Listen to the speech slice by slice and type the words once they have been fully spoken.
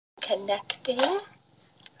Connecting.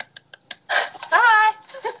 Hi!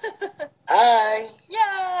 Hi!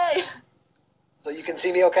 Yay! So you can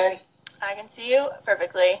see me okay? I can see you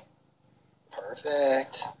perfectly.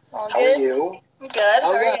 Perfect. All How good? are you? I'm good.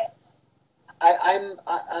 Oh How are yeah, you?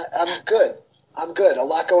 I'm good. I'm good. A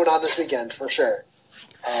lot going on this weekend for sure.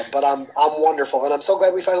 But I'm wonderful, and I'm so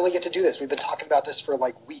glad we finally get to do this. We've been talking about this for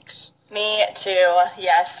like weeks. Me too,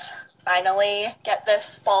 yes. Finally get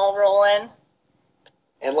this ball rolling.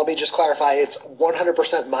 And let me just clarify, it's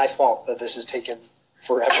 100% my fault that this has taken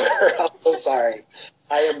forever. I'm so sorry.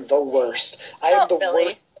 I am the worst. I am the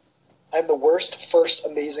worst. I'm the worst first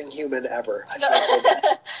amazing human ever. I feel so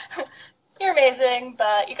bad. You're amazing,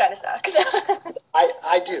 but you kind of suck.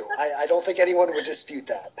 I do. I don't think anyone would dispute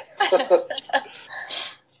that.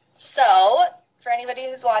 So, for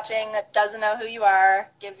anybody who's watching that doesn't know who you are,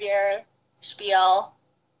 give your spiel.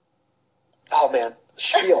 Oh, man.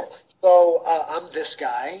 Spiel. So, I'm this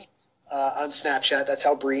guy on Snapchat. That's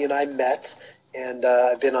how Bree and I met. And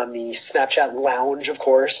I've been on the Snapchat Lounge, of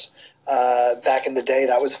course. Back in the day,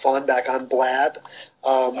 that was fun, back on Blab.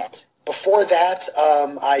 Yeah. Before that,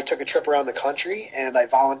 I took a trip around the country and I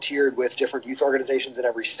volunteered with different youth organizations in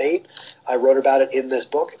every state. I wrote about it in this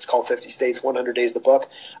book. It's called 50 States, 100 Days, the book.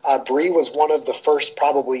 Bree was one of the first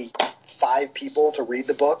probably 5 people to read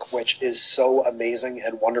the book, which is so amazing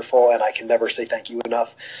and wonderful, and I can never say thank you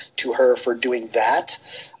enough to her for doing that.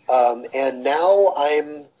 And now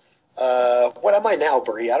I'm, what am I now,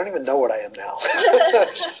 Bree? I don't even know what I am now.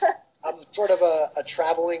 I'm sort of a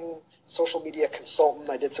traveling social media consultant.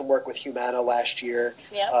 I did some work with Humana last year.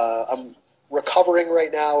 Yep. I'm recovering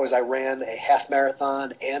right now as I ran a half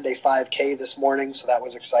marathon and a 5K this morning, so that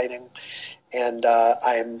was exciting. And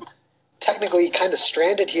I'm technically kind of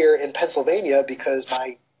stranded here in Pennsylvania because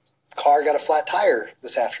my car got a flat tire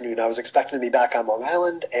this afternoon. I was expecting to be back on Long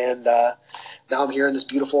Island, and now I'm here in this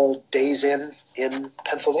beautiful Days Inn in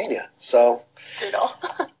Pennsylvania. So Brutal.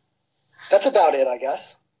 that's about it, I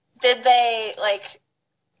guess. Did they,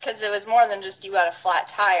 because it was more than just you got a flat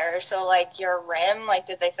tire, so, your rim,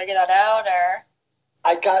 did they figure that out, or?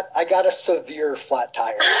 I got a severe flat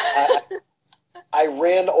tire. I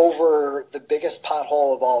ran over the biggest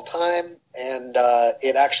pothole of all time, and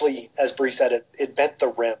it actually, as Bree said, it bent the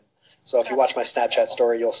rim. So if you watch my Snapchat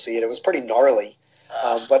story, you'll see it. It was pretty gnarly.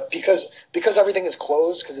 But because everything is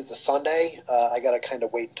closed, because it's a Sunday, I got to kind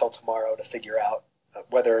of wait until tomorrow to figure out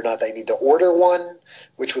whether or not they need to order one,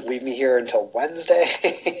 which would leave me here until Wednesday.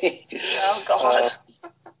 Oh, God.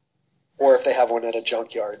 Or if they have one at a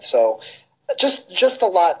junkyard. So just a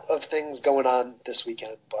lot of things going on this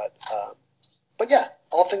weekend, but yeah,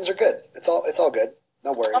 all things are good. It's all good.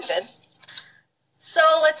 No worries. All good. So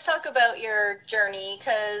let's talk about your journey,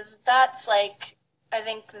 because that's I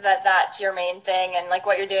think that's your main thing, and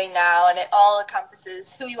what you're doing now, and it all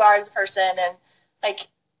encompasses who you are as a person, and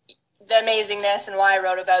the amazingness and why I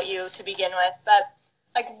wrote about you to begin with. But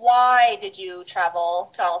why did you travel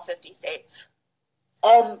to all 50 states?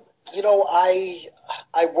 I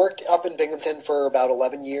worked up in Binghamton for about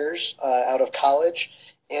 11 years out of college.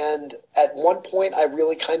 And at one point, I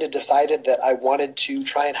really kind of decided that I wanted to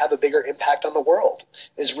try and have a bigger impact on the world,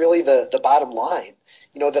 is really the bottom line.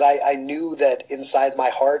 That I knew that inside my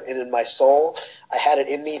heart and in my soul, I had it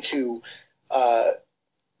in me to,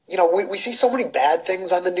 we see so many bad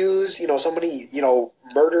things on the news, so many,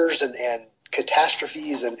 murders and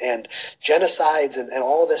catastrophes and genocides and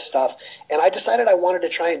all this stuff. And I decided I wanted to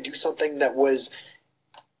try and do something that was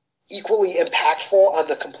equally impactful on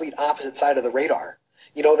the complete opposite side of the radar.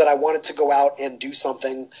 That I wanted to go out and do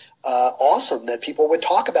something awesome that people would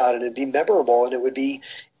talk about, and it'd be memorable, and it would be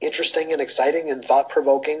interesting and exciting and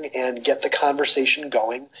thought-provoking and get the conversation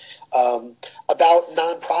going about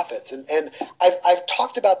nonprofits. And I've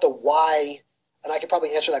talked about the why, and I could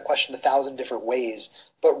probably answer that question 1,000 different ways,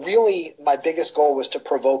 but really my biggest goal was to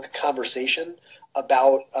provoke conversation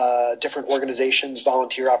about different organizations,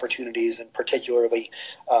 volunteer opportunities, and particularly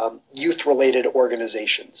youth-related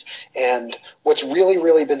organizations. And what's really,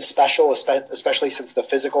 really been special, especially since the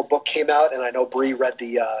physical book came out, and I know Bree read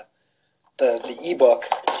the ebook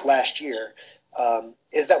last year,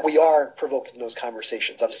 is that we are provoking those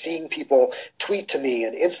conversations. I'm seeing people tweet to me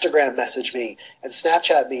and Instagram message me and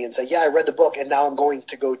Snapchat me and say, yeah, I read the book and now I'm going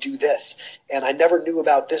to go do this. And I never knew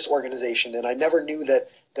about this organization, and I never knew that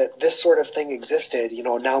this sort of thing existed.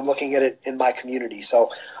 Now I'm looking at it in my community. So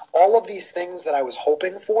all of these things that I was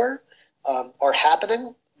hoping for are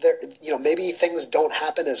happening. There, maybe things don't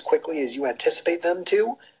happen as quickly as you anticipate them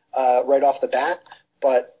to right off the bat,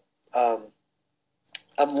 but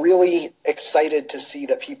I'm really excited to see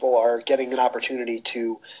that people are getting an opportunity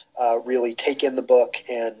to really take in the book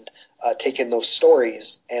and take in those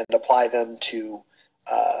stories and apply them to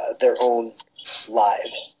their own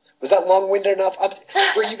lives. Was that long-winded enough?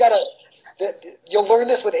 Where you gotta, you'll learn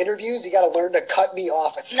this with interviews. You gotta learn to cut me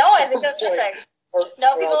off at No, I think that's perfect.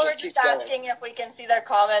 No, people I'll were just asking if we can see their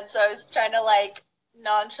comments, so I was trying to like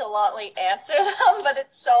nonchalantly answer them, but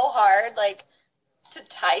it's so hard like to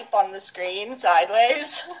type on the screen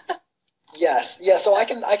sideways. Yes, yeah. So I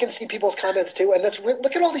can see people's comments too, and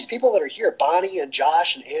look at all these people that are here: Bonnie and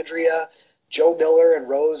Josh and Andrea, Joe Miller and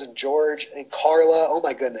Rose and George and Carla. Oh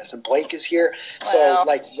my goodness, and Blake is here. Wow. So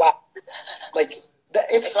like wow, like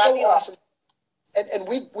it's so awesome. And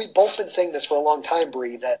we've both been saying this for a long time,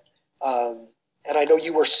 Bree. That and I know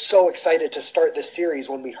you were so excited to start this series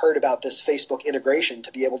when we heard about this Facebook integration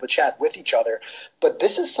to be able to chat with each other. But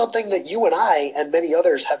this is something that you and I and many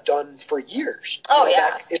others have done for years. Oh,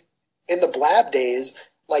 yeah. In the Blab days,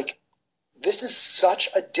 like, this is such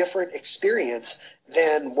a different experience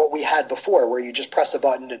than what we had before, where you just press a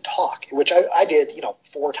button and talk, which I did,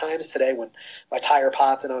 4 times today when my tire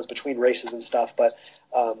popped and I was between races and stuff. But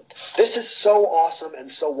this is so awesome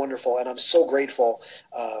and so wonderful, and I'm so grateful,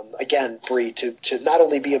 again, Bree, to not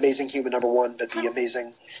only be Amazing Human #1, but be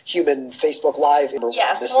Amazing Human Facebook Live #1.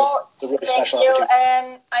 Yes, this is a really special opportunity.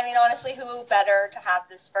 And I mean, honestly, who better to have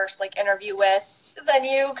this first interview with than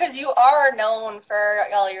you, because you are known for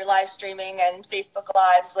all your live streaming and Facebook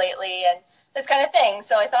Lives lately and this kind of thing.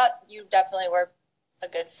 So I thought you definitely were a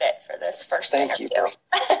good fit for this first interview.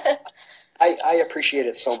 Thank you. I appreciate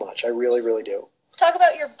it so much. I really, really do. Talk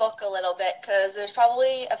about your book a little bit, because there's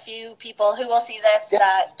probably a few people who will see this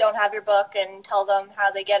that don't have your book, and tell them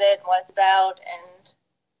how they get it and what it's about. And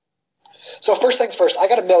so first things first, I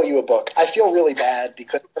got to mail you a book. I feel really bad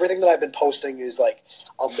because everything that I've been posting is like,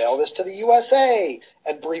 I'll mail this to the USA.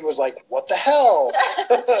 And Bree was like, what the hell?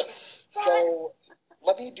 So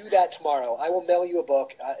let me do that tomorrow. I will mail you a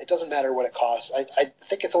book. It doesn't matter what it costs. I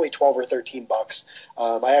think it's only $12 or $13.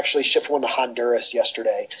 I actually shipped one to Honduras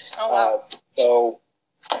yesterday. Oh, wow. So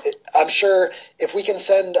I'm sure if we can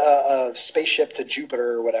send a spaceship to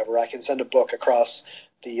Jupiter or whatever, I can send a book across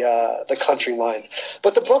the country lines.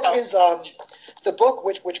 But the book is the book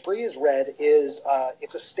which Bree has read is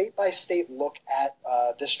it's a state-by-state look at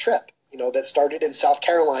this trip, that started in South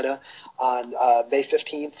Carolina on May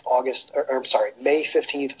 15th, May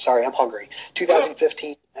 15th, sorry, I'm hungry,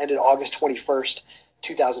 2015, ended August 21st,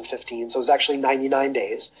 2015, so it was actually 99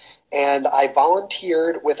 days. And I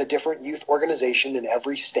volunteered with a different youth organization in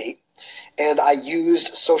every state, and I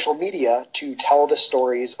used social media to tell the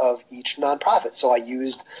stories of each nonprofit. So I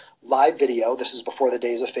used live video. This is before the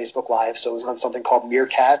days of Facebook Live, so it was on something called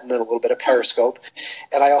Meerkat and then a little bit of Periscope.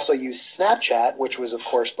 And I also used Snapchat, which was, of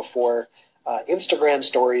course, before Instagram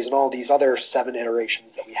stories and all these other 7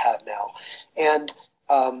 iterations that we have now. And,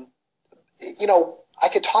 I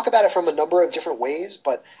could talk about it from a number of different ways,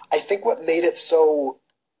 but I think what made it so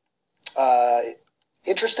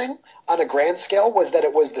interesting on a grand scale was that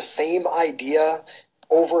it was the same idea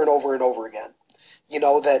over and over and over again.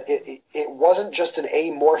 That it wasn't just an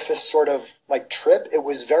amorphous sort of trip. It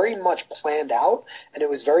was very much planned out, and it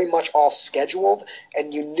was very much all scheduled,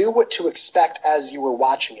 and you knew what to expect as you were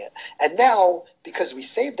watching it. And now, because we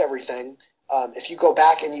saved everything, if you go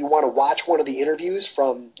back and you want to watch one of the interviews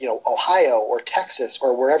from Ohio or Texas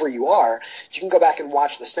or wherever you are, you can go back and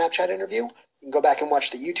watch the Snapchat interview. You can go back and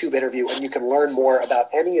watch the YouTube interview, and you can learn more about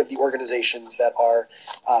any of the organizations that are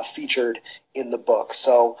featured in the book.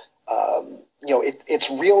 So,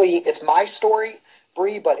 it's my story,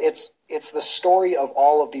 Bree, but it's the story of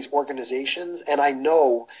all of these organizations, and I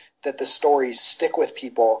know that the stories stick with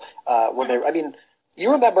people when they. I mean,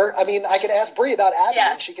 you remember? I mean, I could ask Bree about Abby,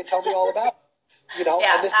 and she could tell me all about it.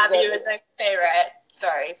 Yeah, and this Abby was my favorite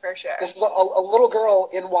story for sure. This is a little girl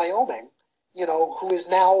in Wyoming, who is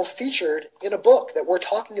now featured in a book that we're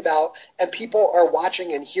talking about, and people are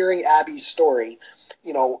watching and hearing Abby's story,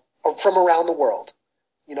 from around the world.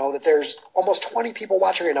 That there's almost 20 people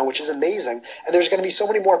watching right now, which is amazing. And there's going to be so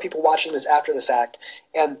many more people watching this after the fact.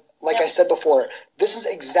 And like I said before, this is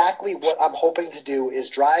exactly what I'm hoping to do, is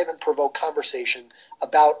drive and provoke conversation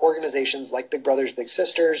about organizations like Big Brothers Big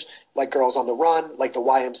Sisters, like Girls on the Run, like the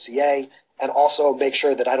YMCA, and also make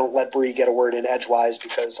sure that I don't let Bree get a word in edgewise,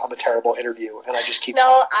 because I'm a terrible interview and I just keep.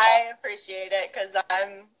 No, I appreciate it, because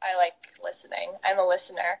I like listening. I'm a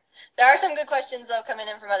listener. There are some good questions though coming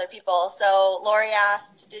in from other people. So Lori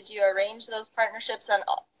asked, did you arrange those partnerships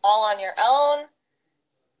all on your own?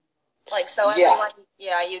 Everyone,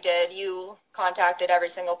 you did. You contacted every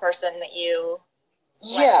single person that you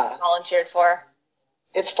volunteered for.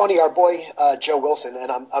 It's funny, our boy Joe Wilson,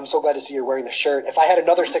 and I'm so glad to see you're wearing the shirt. If I had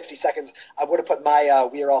another 60 seconds, I would have put my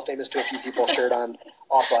 "We Are All Famous to a Few People" shirt on.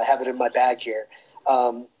 Also, I have it in my bag here.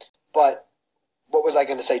 Um, but what was I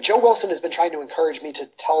going to say? Joe Wilson has been trying to encourage me to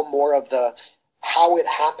tell more of the how it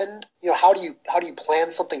happened. How do you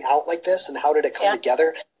plan something out like this, and how did it come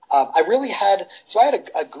together? I really had I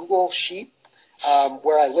had a Google sheet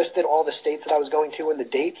where I listed all the states that I was going to and the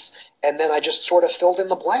dates, and then I just sort of filled in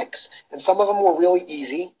the blanks. And some of them were really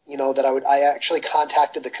easy. I actually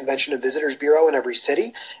contacted the Convention and Visitors Bureau in every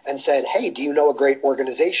city and said, "Hey, do you know a great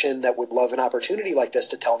organization that would love an opportunity like this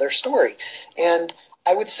to tell their story?" And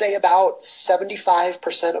I would say about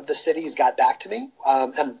 75% of the cities got back to me.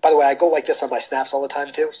 And by the way, I go like this on my snaps all the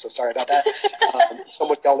time too, so sorry about that.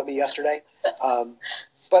 Someone yelled at me yesterday.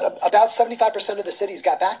 But about 75% of the cities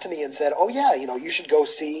got back to me and said, "Oh yeah, you should go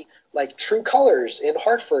see like True Colors in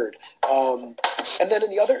Hartford." And then in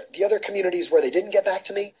the other communities where they didn't get back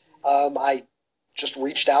to me, I just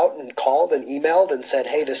reached out and called and emailed and said,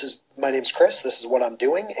 "Hey, my name's Chris. This is what I'm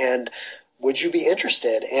doing, and would you be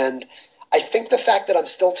interested?" And I think the fact that I'm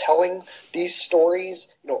still telling these stories,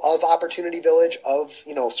 of Opportunity Village, of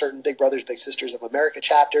certain Big Brothers Big Sisters of America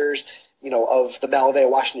chapters, of the Malavea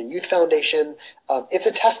Washington Youth Foundation, it's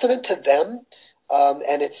a testament to them,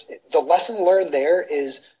 and it's the lesson learned there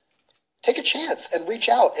is take a chance and reach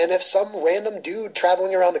out. And if some random dude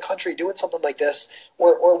traveling around the country doing something like this,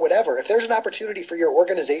 or whatever, if there's an opportunity for your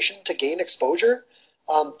organization to gain exposure,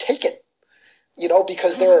 take it.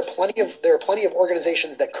 Because there are plenty of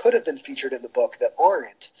organizations that could have been featured in the book that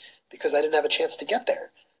aren't, because I didn't have a chance to get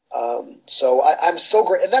there. So I'm so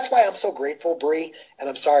great, and that's why I'm so grateful, Bree. And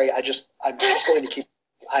I'm sorry, I'm just going to keep.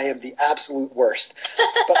 I am the absolute worst,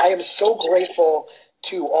 but I am so grateful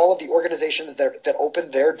to all of the organizations that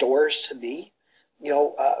opened their doors to me.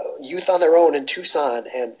 Youth on Their Own in Tucson,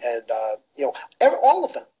 and all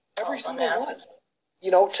of them, every single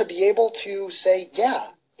one. To be able to say, yeah,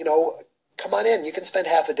 come on in. You can spend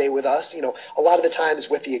half a day with us. A lot of the times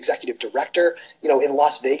with the executive director. In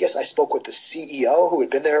Las Vegas, I spoke with the CEO who had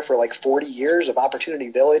been there for like 40 years of Opportunity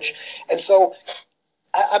Village. And so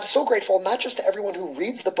I'm so grateful, not just to everyone who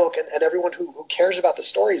reads the book and everyone who cares about the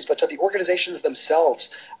stories, but to the organizations themselves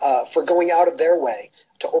for going out of their way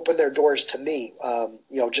to open their doors to me.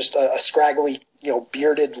 Just a scraggly,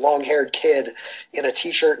 bearded, long-haired kid in a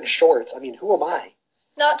T-shirt and shorts. I mean, who am I?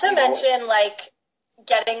 Not to mention, like,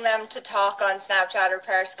 getting them to talk on Snapchat or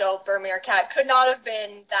Periscope or Meerkat could not have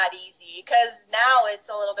been that easy, because now it's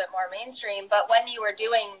a little bit more mainstream. But when you were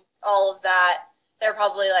doing all of that, they're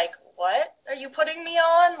probably like, "What are you putting me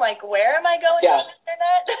on? Like, where am I going on the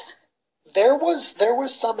internet?" There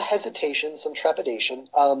was some hesitation, some trepidation,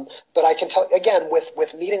 but I can tell again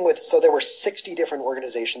with meeting with. So there were 60 different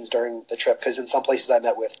organizations during the trip, because in some places I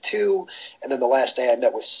met with 2, and then the last day I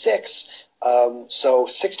met with 6. So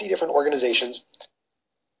 60 different organizations.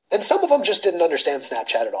 And some of them just didn't understand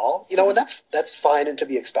Snapchat at all, and that's fine and to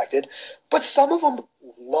be expected. But some of them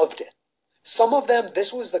loved it. Some of them,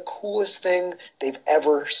 this was the coolest thing they've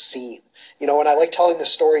ever seen. And I like telling the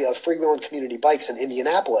story of Freewheel and Community Bikes in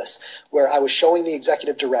Indianapolis, where I was showing the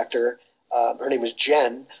executive director, her name was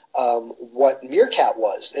Jen, what Meerkat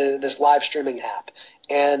was, this live streaming app.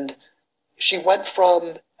 And she went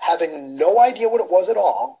from having no idea what it was at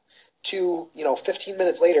all to 15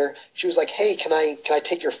 minutes later she was like, "Hey, can I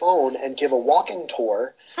take your phone and give a walking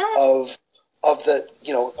tour of the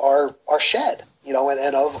our shed,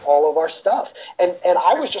 and of all of our stuff?" And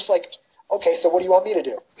I was just like, "Okay, so what do you want me to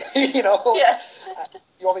do?" You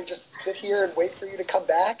want me to just sit here and wait for you to come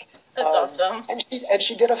back? That's awesome. And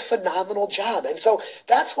she did a phenomenal job. And so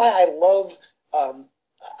that's why I love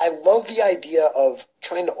the idea of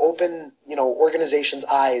trying to open organizations'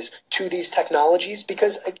 eyes to these technologies,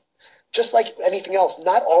 because just like anything else,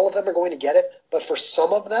 not all of them are going to get it, but for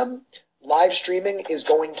some of them, live streaming is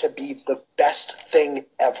going to be the best thing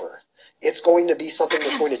ever. It's going to be something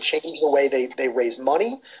that's going to change the way they raise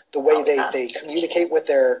money, the way they communicate with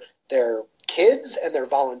their kids and their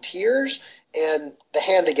volunteers. And the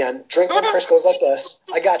hand again, drink when Chris goes like this.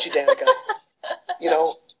 I got you, Danica.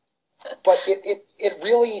 But it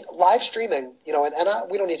really, live streaming, we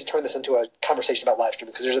don't need to turn this into a conversation about live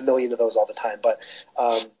streaming, because there's a million of those all the time. But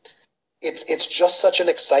it's just such an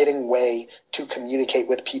exciting way to communicate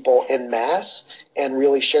with people en masse and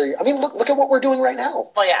really share your. I mean, look at what we're doing right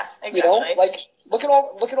now. Well, yeah, exactly. Look at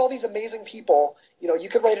all these amazing people. You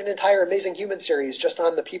could write an entire Amazing Human series just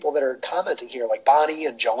on the people that are commenting here, like Bonnie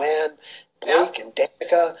and Joanne, Blake and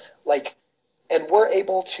Danica. And we're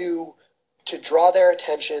able to draw their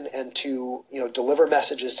attention and to deliver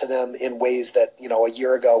messages to them in ways that a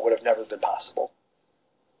year ago would have never been possible.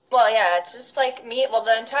 Well, yeah, it's just like me. Well,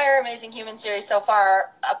 the entire Amazing Human series so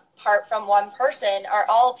far, apart from one person, are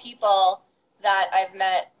all people that I've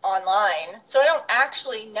met online. So I don't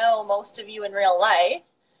actually know most of you in real life,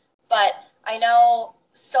 but I know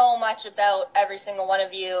so much about every single one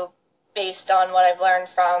of you based on what I've learned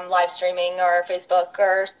from live streaming or Facebook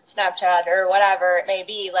or Snapchat or whatever it may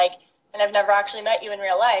be. Like, and I've never actually met you in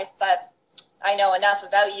real life, but I know enough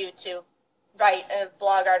about you to write a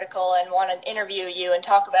blog article and want to interview you and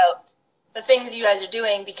talk about the things you guys are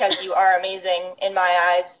doing because you are amazing in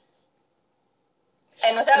my eyes.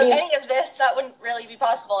 And without any of this, that wouldn't really be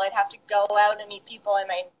possible. I'd have to go out and meet people I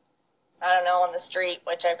don't know, on the street,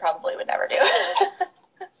 which I probably would never do.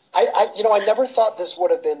 I never thought this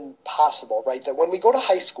would have been possible, right? That when we go to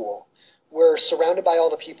high school, we're surrounded by all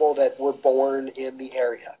the people that were born in the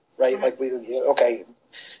area, right? Mm-hmm. Like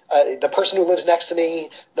the person who lives next to me,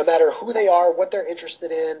 no matter who they are, what they're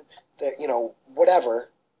interested in, whatever,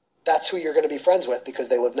 that's who you're going to be friends with because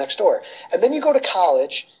they live next door. And then you go to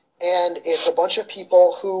college, and it's a bunch of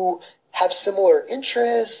people who have similar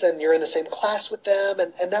interests, and you're in the same class with them,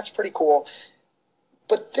 and that's pretty cool.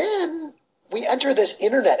 But then we enter this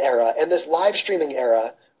internet era and this live streaming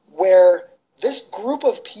era where this group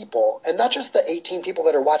of people, and not just the 18 people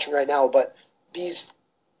that are watching right now, but these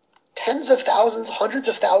tens of thousands, hundreds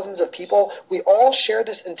of thousands of people, we all share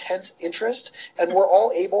this intense interest, and we're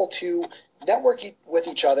all able to network with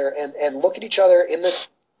each other and look at each other in the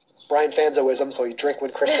Brian Fanzoism, so you drink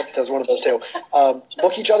when Chris does one of those too,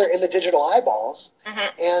 look each other in the digital eyeballs,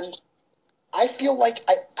 and I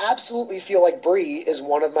absolutely feel like Bree is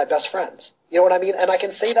one of my best friends. You know what I mean? And I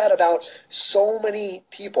can say that about so many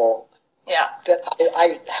people. Yeah. That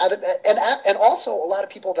I haven't, and also a lot of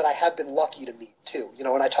people that I have been lucky to meet too.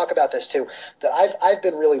 And I talk about this too, that I've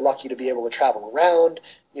been really lucky to be able to travel around.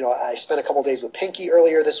 I spent a couple of days with Pinky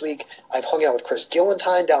earlier this week. I've hung out with Chris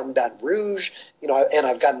Gillentine down in Baton Rouge. And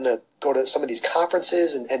I've gotten to go to some of these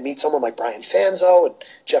conferences and meet someone like Brian Fanzo and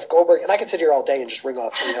Jeff Goldberg. And I could sit here all day and just ring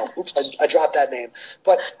off, oops, I dropped that name.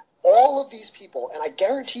 But all of these people, and I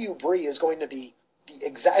guarantee you Bree is going to be the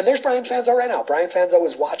exact, and there's Brian Fanzo right now. Brian Fanzo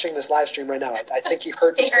is watching this live stream right now. I think he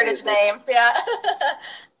heard me say his name. Yeah.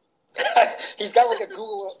 He's got like a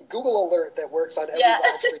Google alert that works on every live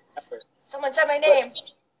stream ever. Someone said my name.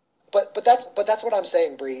 But that's what I'm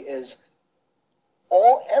saying, Bree, is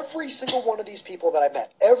every single one of these people that I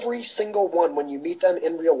met, every single one, when you meet them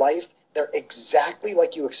in real life, they're exactly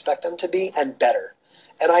like you expect them to be and better.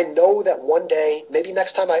 And I know that one day, maybe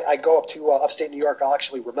next time I go up to upstate New York, I'll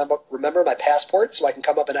actually remember my passport so I can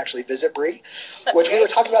come up and actually visit Bree, which we were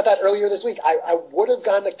talking about that earlier this week. I would have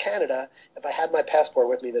gone to Canada if I had my passport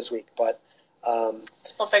with me this week, but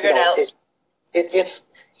we'll figure it out. It's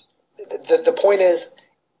the point is,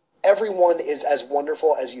 everyone is as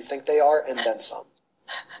wonderful as you think they are, and then some.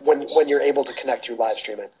 When you're able to connect through live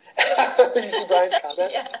streaming. You see Brian's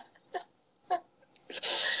comment? Yeah.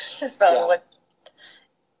 That's probably what.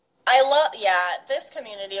 I love, this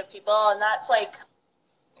community of people, and that's I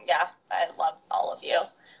love all of you.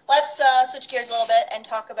 Let's switch gears a little bit and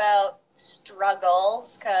talk about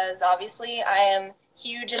struggles, because obviously I am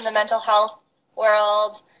huge in the mental health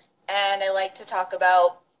world, and I like to talk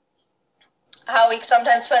about how we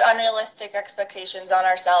sometimes put unrealistic expectations on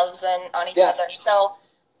ourselves and on each other. So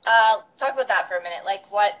talk about that for a minute. Like,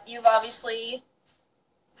 what you've obviously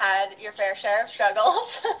had your fair share of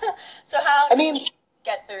struggles. So how do you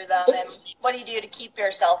get through them, and what do you do to keep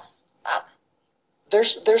yourself up?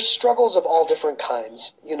 There's struggles of all different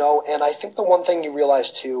kinds, and I think the one thing you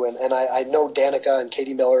realize too, and I know Danica and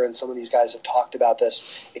Katie Miller and some of these guys have talked about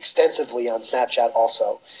this extensively on Snapchat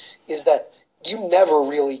also, is that you never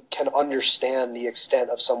really can understand the extent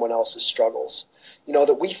of someone else's struggles.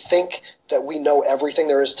 That we think that we know everything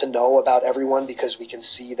there is to know about everyone because we can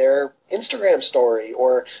see their Instagram story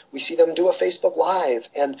or we see them do a Facebook Live.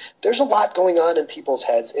 And there's a lot going on in people's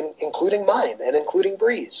heads, including mine and including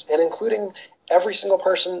Bree's and including every single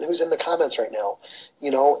person who's in the comments right now.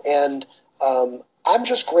 And I'm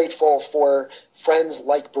just grateful for friends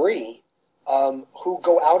like Bree who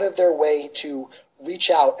go out of their way to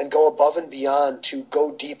reach out and go above and beyond to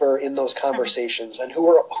go deeper in those conversations, and who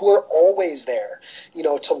are always there,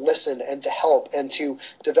 to listen and to help and to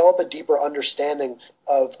develop a deeper understanding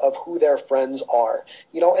of who their friends are,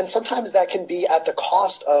 and sometimes that can be at the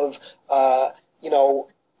cost of,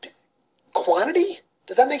 quantity.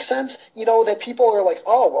 Does that make sense? That people are like,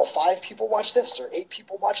 oh, well, 5 people watch this or 8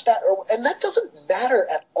 people watch that, and that doesn't matter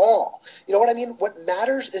at all. You know what I mean? What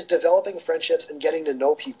matters is developing friendships and getting to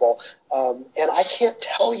know people. And I can't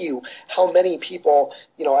tell you how many people,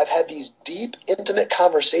 I've had these deep, intimate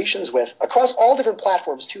conversations with across all different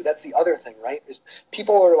platforms too. That's the other thing, right? Is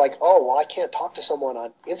people are like, oh, well, I can't talk to someone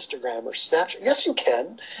on Instagram or Snapchat. Yes, you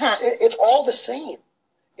can. It's all the same.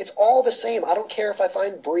 It's all the same. I don't care if I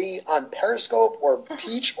find Bree on Periscope or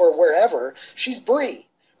Peach or wherever. She's Bree,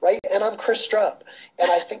 right? And I'm Chris Strub. And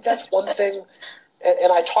I think that's one thing.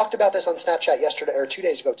 And I talked about this on Snapchat yesterday or 2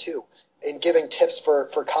 days ago too, in giving tips for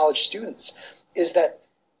college students, is that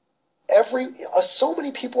so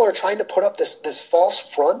many people are trying to put up this false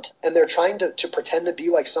front, and they're trying to pretend to be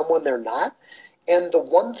like someone they're not. And the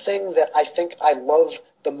one thing that I think I love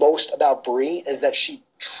the most about Bree is that she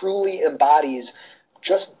truly embodies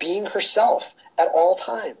just being herself at all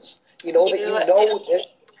times. You're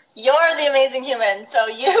the amazing human, so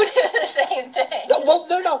you do the same thing.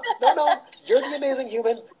 No. You're the amazing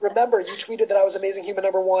human. Remember, you tweeted that I was amazing human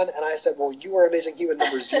number 1, and I said, well, you are amazing human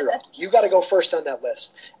number 0. You got to go first on that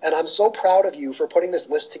list. And I'm so proud of you for putting this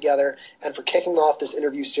list together and for kicking off this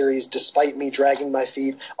interview series despite me dragging my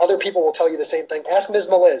feet. Other people will tell you the same thing. Ask Ms.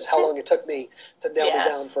 Meliz how long it took me to nail me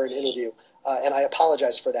down for an interview. And I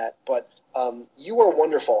apologize for that. But you are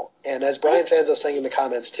wonderful. And as Brian Fanzo saying in the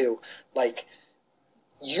comments too, like,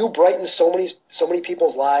 you brighten so many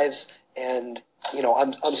people's lives, and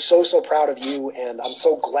I'm so proud of you, and I'm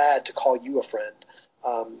so glad to call you a friend.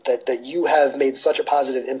 That you have made such a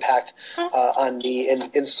positive impact on me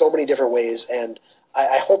in so many different ways, and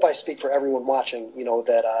I hope I speak for everyone watching.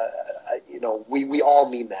 That we all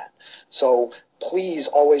mean that. So please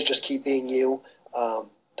always just keep being you.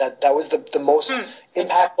 That was the most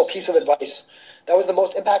impactful piece of advice. That was the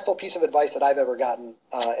most impactful piece of advice that I've ever gotten,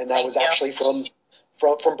 and that was actually from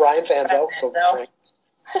Brian Fanzo. So Frank.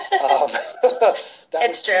 That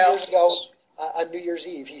was 2 years ago on New Year's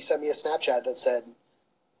Eve. He sent me a Snapchat that said,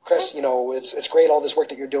 Chris, it's great all this work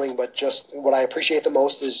that you're doing, but just what I appreciate the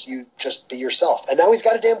most is you just be yourself. And now he's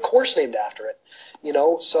got a damn course named after it.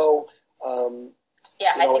 So I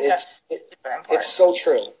think that's super important. It's so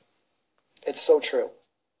true. It's so true.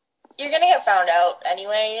 You're gonna get found out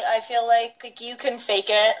anyway. I feel like you can fake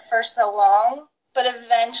it for so long, but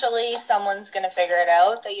eventually someone's going to figure it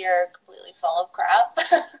out that you're completely full of crap.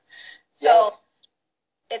 So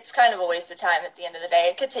it's kind of a waste of time at the end of the day.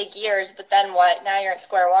 It could take years, but then what? Now you're at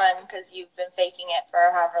square one because you've been faking it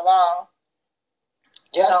for however long.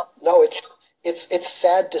 Yeah, no, it's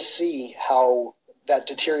sad to see how that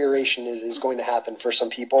deterioration is going to happen for some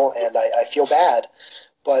people, and I feel bad.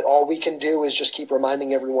 But all we can do is just keep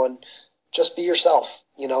reminding everyone, just be yourself.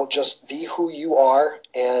 Just be who you are,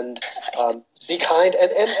 and be kind.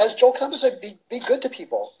 And as Joel Campbell said, be good to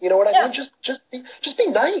people. You know what I mean? Just be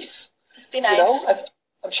nice. Just be nice.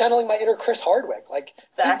 I'm channeling my inner Chris Hardwick. Like,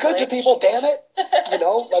 exactly. Be good to people, damn it.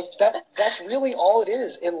 Like that's really all it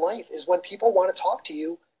is in life, is when people want to talk to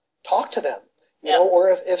you, talk to them.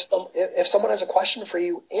 Or if someone has a question for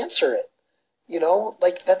you, answer it.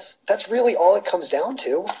 Like that's really all it comes down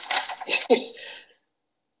to.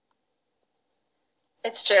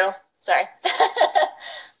 It's true. Sorry.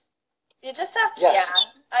 You just have to,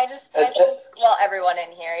 I think, everyone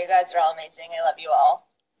in here, you guys are all amazing. I love you all.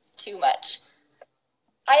 It's too much.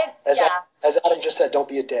 As Adam just said, don't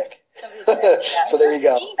be a dick. Don't be a dick. So there you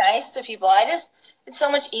go. Be nice to people. It's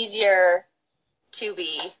so much easier to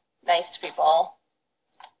be nice to people.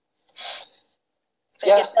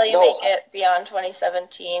 Fake it till you make it beyond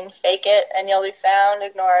 2017. Fake it and you'll be found,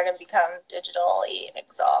 ignore it, and become digitally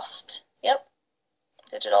exhaust. Yep.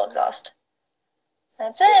 Digital exhaust.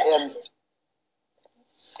 That's it. And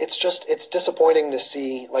it's disappointing to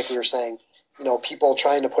see, like we were saying, people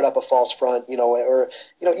trying to put up a false front, or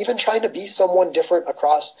even trying to be someone different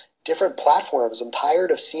across different platforms. I'm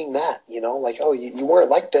tired of seeing that, like, oh, you weren't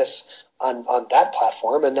like this on that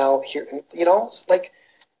platform, and now here, like,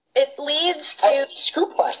 it leads to screw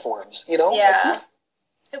platforms, Yeah. Like,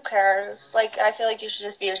 who cares? Like, I feel like you should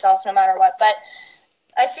just be yourself no matter what, but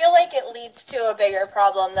I feel like it leads to a bigger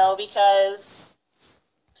problem, though, because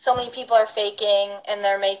so many people are faking and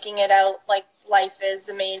they're making it out like life is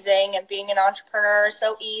amazing and being an entrepreneur is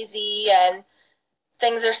so easy and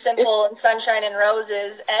things are simple and sunshine and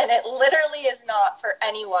roses, and it literally is not for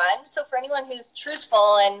anyone. So for anyone who's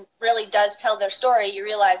truthful and really does tell their story, you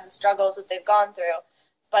realize the struggles that they've gone through.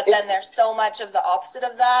 But then there's so much of the opposite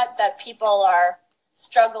of that people are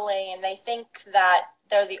struggling and they think that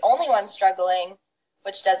they're the only ones struggling,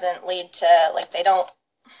 which doesn't lead to, like, I don't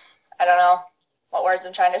know what words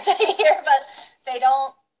I'm trying to say here, but they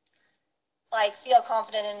don't like feel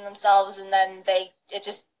confident in themselves, and then it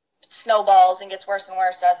just snowballs and gets worse and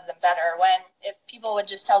worse rather than better. When if people would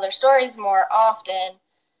just tell their stories more often,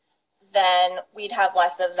 then we'd have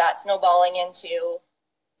less of that snowballing into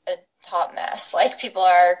a hot mess. Like people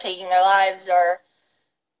are taking their lives or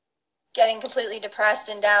getting completely depressed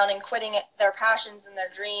and down and quitting their passions and their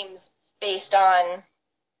dreams based on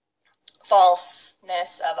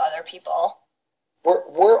falseness of other people.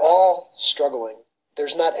 We're all struggling.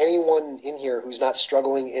 There's not anyone in here who's not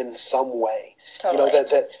struggling in some way. Totally.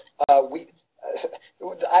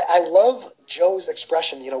 I love Joe's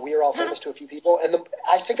expression, we are all famous to a few people. And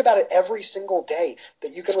I think about it every single day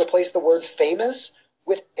that you can replace the word famous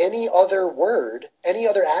with any other word, any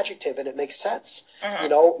other adjective, and it makes sense.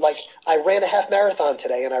 Like I ran a half marathon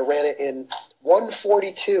today and I ran it in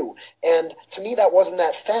 1:42. And to me, that wasn't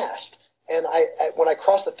that fast. And when I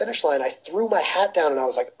crossed the finish line, I threw my hat down and I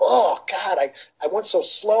was like, oh, God, I went so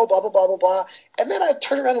slow, blah, blah, blah, blah, blah. And then I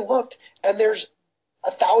turned around and looked, and there's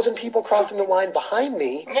 1,000 people crossing the line behind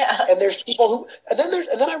me. Yeah. And there's people who – and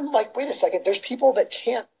then I'm like, wait a second, there's people that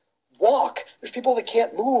can't walk. There's people that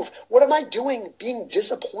can't move. What am I doing being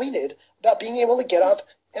disappointed about being able to get up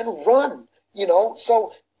and run,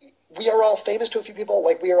 So we are all famous to a few people,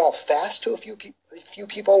 like we are all fast to a few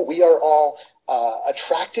people. We are all –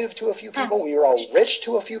 attractive to a few people. We are all rich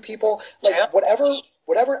to a few people. Like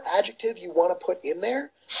whatever adjective you want to put in there,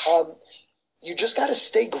 you just got to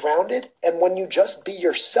stay grounded. And when you just be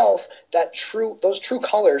yourself, those true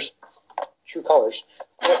colors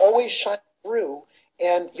will always shine through,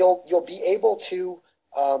 and you'll be able to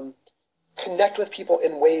connect with people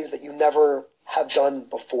in ways that you never have done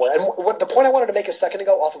before. And what the point I wanted to make a second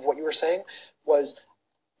ago off of what you were saying was,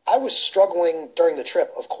 I was struggling during the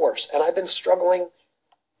trip, of course, and I've been struggling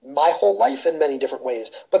my whole life in many different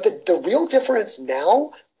ways. But the real difference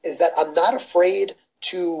now is that I'm not afraid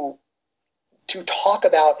to talk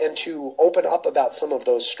about and to open up about some of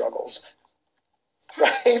those struggles,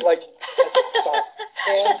 right? Like, sorry,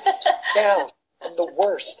 and down, I'm the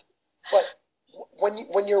worst. But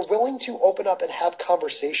when you're willing to open up and have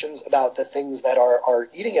conversations about the things that are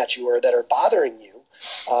eating at you or that are bothering you,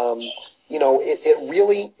 it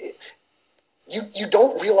really you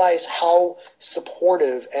don't realize how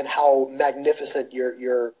supportive and how magnificent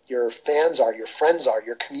your fans are, your friends are,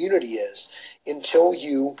 your community is until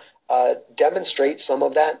you demonstrate some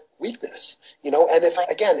of that weakness. And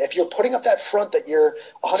if you're putting up that front that you're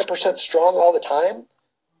 100% strong all the time,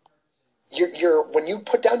 you're when you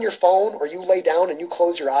put down your phone or you lay down and you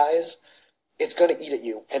close your eyes, it's going to eat at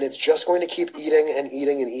you, and it's just going to keep eating and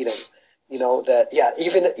eating and eating.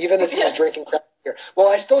 Even as he was drinking crappy beer. Well,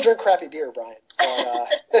 I still drink crappy beer, Brian.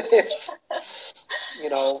 But it's,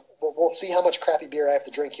 we'll see how much crappy beer I have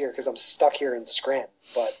to drink here because I'm stuck here in Scranton.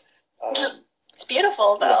 But it's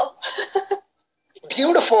beautiful, though.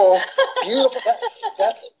 Beautiful.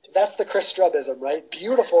 That's the Chris Strubbism, right?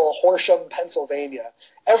 Beautiful Horsham, Pennsylvania.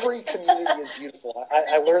 Every community is beautiful.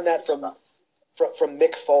 I learned that from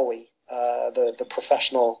Mick Foley, the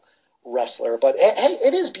professional wrestler. But hey,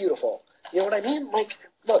 it is beautiful. You know what I mean? Like,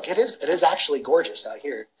 look, it is actually gorgeous out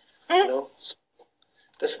here.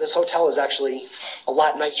 This hotel is actually a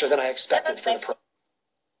lot nicer than I expected for the pro.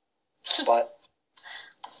 But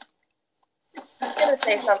I was gonna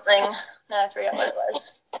say something. No, I forget what it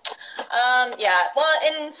was. Well,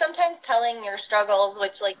 and sometimes telling your struggles,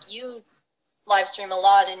 which like you live stream a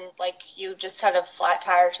lot, and like you just had a flat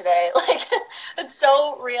tire today. Like it's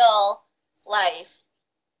so real life.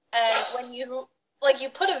 And when you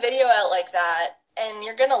put a video out like that, and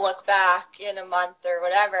you're going to look back in a month or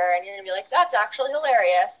whatever, and you're going to be like, that's actually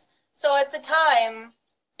hilarious. So at the time,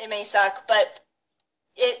 it may suck, but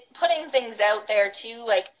putting things out there too,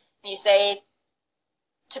 like you say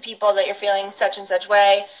to people that you're feeling such and such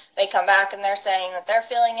way, they come back and they're saying that they're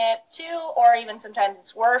feeling it too, or even sometimes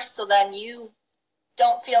it's worse, so then you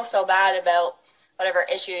don't feel so bad about whatever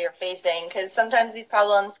issue you're facing, because sometimes these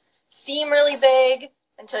problems seem really big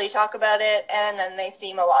until you talk about it, and then they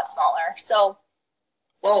seem a lot smaller. So,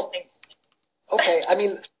 okay. I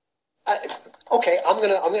mean, I'm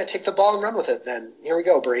gonna take the ball and run with it. Then here we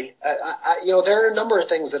go, Bree. There are a number of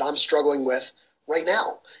things that I'm struggling with right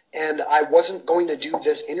now, and I wasn't going to do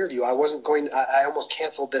this interview. I almost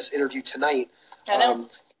canceled this interview tonight. I know.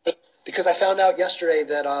 Because I found out yesterday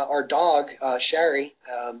that our dog, Sherry,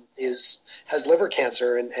 has liver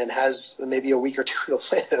cancer and has maybe a week or two to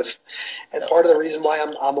live. And part of the reason why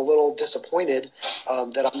I'm a little disappointed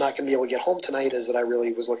that I'm not going to be able to get home tonight is that I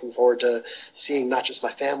really was looking forward to seeing not just my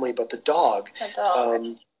family but the dog.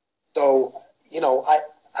 So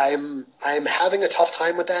I'm having a tough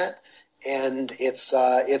time with that, and it's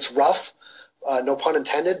rough. no pun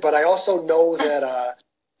intended. But I also know that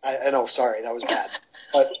I know. Sorry, that was bad.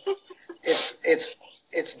 But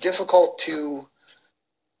it's difficult to.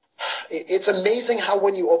 It's amazing how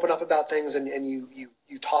when you open up about things and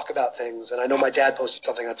you talk about things, and I know my dad posted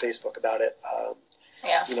something on Facebook about it.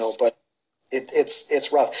 Yeah. But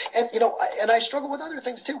it's rough, and and I struggle with other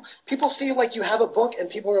things too. People see like you have a book, and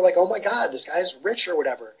people are like, "Oh my God, this guy's rich or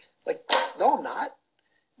whatever." Like, no, I'm not.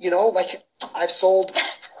 Like I've sold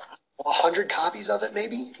 100 copies of it,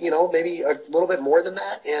 maybe. Maybe a little bit more than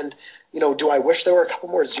that. And do I wish there were a couple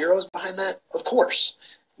more zeros behind that? Of course.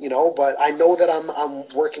 But I know that I'm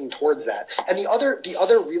working towards that. And the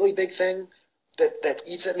other really big thing that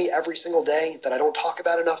eats at me every single day that I don't talk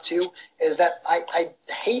about enough too is that I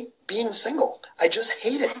hate being single. I just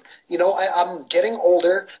hate it. I'm getting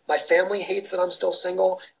older. My family hates that I'm still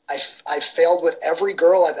single. I've failed with every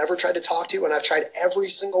girl I've ever tried to talk to, and I've tried every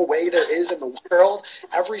single way there is in the world,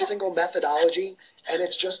 every single methodology, and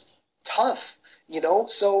it's just tough.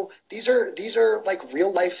 So these are like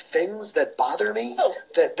real life things that bother me,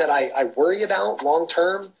 that I worry about long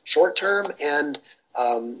term, short term, and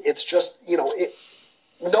it's just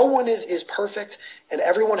no one is perfect, and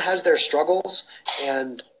everyone has their struggles,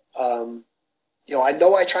 and I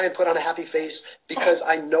know I try and put on a happy face because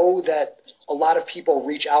I know that a lot of people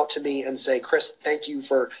reach out to me and say, "Chris, thank you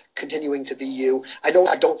for continuing to be you." I know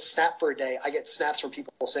I don't snap for a day. I get snaps from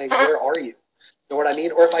people saying, "Where are you?" Know what I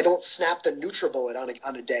mean? Or if I don't snap the NutriBullet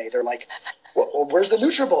on a day, they're like, well, "Where's the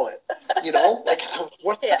NutriBullet?" Like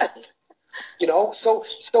what? Yeah. So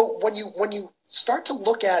when you start to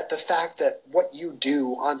look at the fact that what you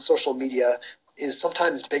do on social media is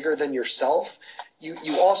sometimes bigger than yourself,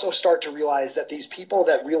 you also start to realize that these people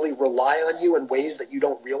that really rely on you in ways that you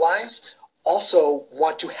don't realize also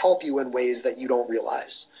want to help you in ways that you don't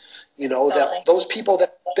realize. Totally. That those people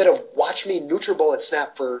that have watched me NutriBullet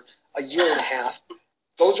snap for a year and a half,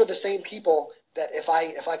 those are the same people that if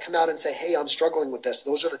I come out and say, "Hey, I'm struggling with this,"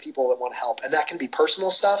 those are the people that want to help. And that can be personal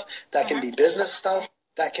stuff, that can be business stuff,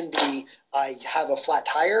 that can be I have a flat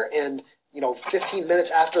tire, and 15 minutes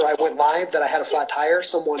after I went live that I had a flat tire,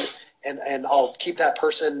 someone, and I'll keep that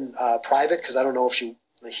person private because I don't know if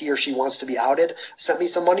he or she wants to be outed, sent me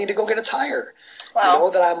some money to go get a tire. Wow.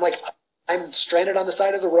 That I'm like, I'm stranded on the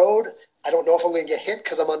side of the road. I don't know if I'm going to get hit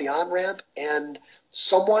because I'm on the on-ramp, and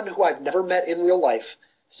someone who I've never met in real life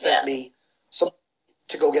sent me some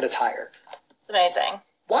to go get a tire. Amazing.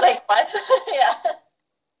 What? Like what? Yeah.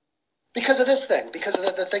 Because of this thing, because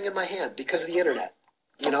of the thing in my hand, because of the internet.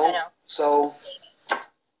 I know. So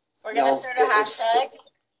we're gonna start a hashtag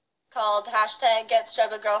called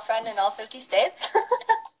 #GetStrubAGirlfriend in all 50 states.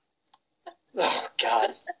 Oh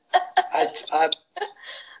God,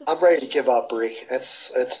 I'm ready to give up, Bree.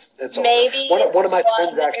 It's maybe over. One of my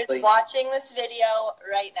friends actually is watching this video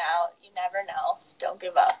right now. You never know, so don't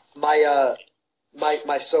give up.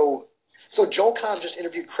 So Joel Comm just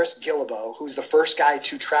interviewed Chris Guillebeau, who's the first guy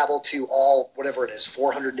to travel to all, whatever it is,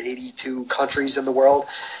 482 countries in the world.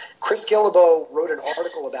 Chris Guillebeau wrote an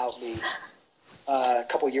article about me a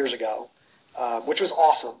couple years ago, which was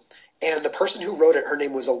awesome. And the person who wrote it, her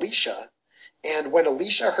name was Alicia. And when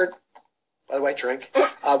Alicia heard, by the way, drink.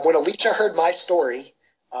 When Alicia heard my story,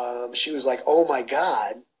 she was like, "Oh my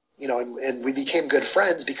God." And we became good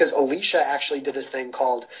friends because Alicia actually did this thing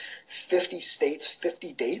called 50 States,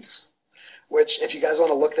 50 Dates. Which, if you guys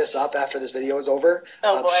want to look this up after this video is over,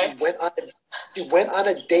 she went on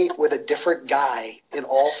a date with a different guy in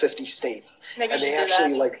all 50 states. Maybe and they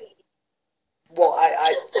actually well,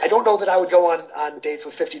 I don't know that I would go on dates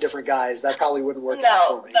with 50 different guys. That probably wouldn't work out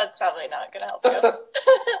for me. No, that's probably not going to help you.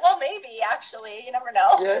 Well, maybe, actually. You never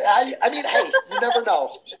know. Yeah, I mean, hey, you never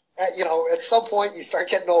know. At some point you start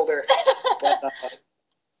getting older. But,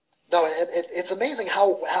 no, it's amazing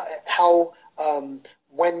how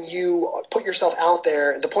when you put yourself out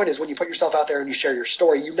there, the point is when you put yourself out there and you share your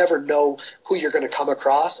story, you never know who you're going to come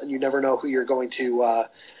across, and you never know who you're going to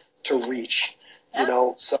reach.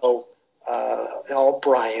 Yeah. So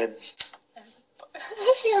Brian.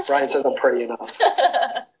 Brian says I'm pretty enough.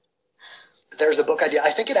 There's a book idea.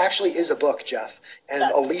 I think it actually is a book, Jeff. And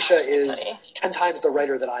that's Alicia is funny. 10 times the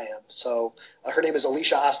writer that I am. So her name is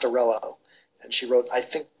Alicia Astorello, and she wrote. I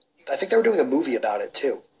think they were doing a movie about it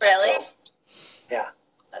too. Really? So, yeah.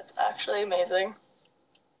 That's actually amazing.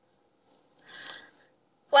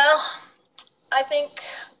 Well, I think,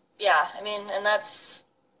 and that's,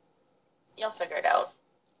 you'll figure it out.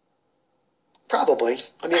 Probably.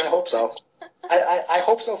 I mean, I hope so. I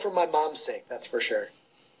hope so for my mom's sake, that's for sure.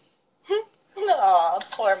 Aw,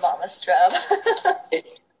 poor Mama Strub.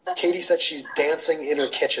 Katie said she's dancing in her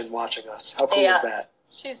kitchen watching us. How cool is that?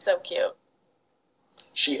 She's so cute.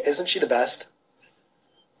 Isn't she the best?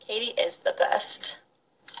 Katie is the best.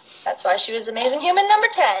 That's why she was Amazing Human number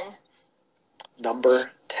 10.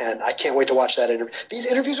 Number 10. I can't wait to watch that interview. These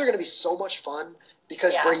interviews are going to be so much fun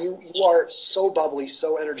because, Yeah. Brie, you are so bubbly,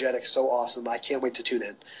 so energetic, so awesome. I can't wait to tune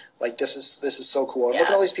in. Like, this is so cool. And look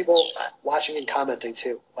at all these people watching and commenting,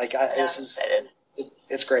 too. Like,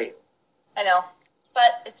 it's great. I know.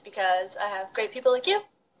 But it's because I have great people like you.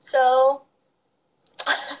 So...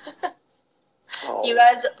 Oh. You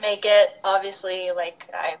guys make it, obviously, like,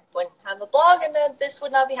 I wouldn't have a blog, and this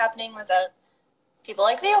would not be happening without people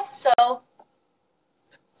like you, so...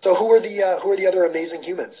 So who are the other Amazing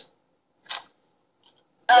Humans? You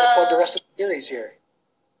gotta plug the rest of the series here.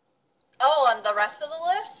 Oh, on the rest of the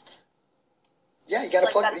list? Yeah, you gotta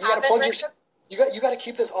plug you gotta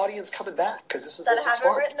keep this audience coming back, because this is fun. That I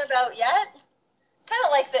haven't written about yet? Kind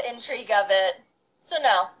of like the intrigue of it. So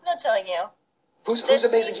no, I'm not telling you. Who's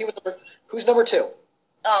Amazing Human who's number 2?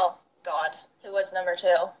 Oh, God. Who was number 2?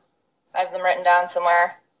 I have them written down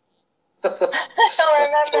somewhere. I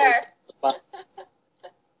don't remember.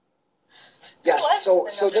 Yes, so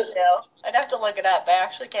this... I'd have to look it up. I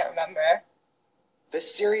actually can't remember.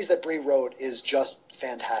 This series that Brie wrote is just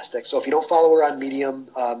fantastic. So if you don't follow her on Medium,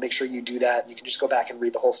 make sure you do that. You can just go back and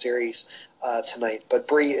read the whole series tonight. But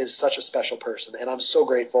Brie is such a special person, and I'm so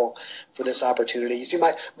grateful for this opportunity. You see,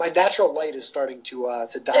 my natural light is starting to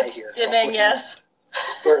die here. It's dimming, yes.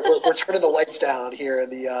 We're turning the lights down here in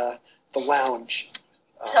the lounge.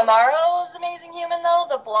 Tomorrow's Amazing Human, though,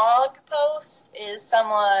 the blog post is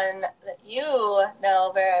someone that you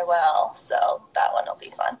know very well, so that one will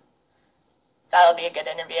be fun. That'll be a good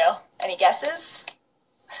interview. Any guesses?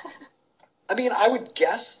 I mean, I would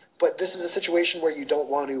guess, but this is a situation where you don't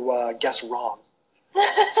want to guess wrong.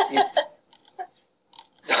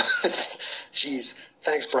 Jeez.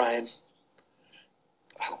 Thanks, Brian.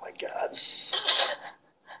 Oh, my God.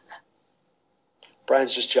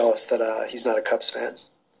 Brian's just jealous that he's not a Cubs fan.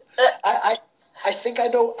 I think I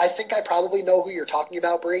probably know who you're talking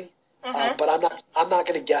about, Brie. Mm-hmm. But I'm not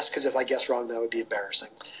going to guess, because if I guess wrong, that would be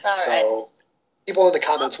embarrassing. All right. People in the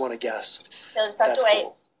comments want to guess. You'll just have to wait.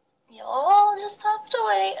 Cool. You'll just have to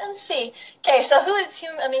wait and see. Okay, so who is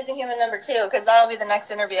Amazing Human number 2? Because that'll be the next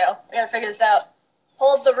interview. We got to figure this out.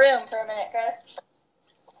 Hold the room for a minute,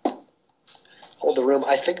 Chris. Hold the room.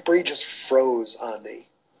 I think Brie just froze on me.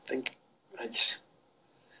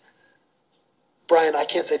 Brian, I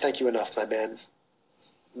can't say thank you enough, my man.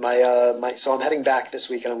 So I'm heading back this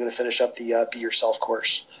week, and I'm going to finish up the Be Yourself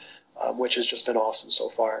course, which has just been awesome so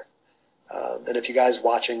far. And if you guys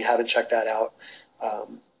watching haven't checked that out,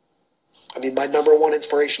 I mean, my number one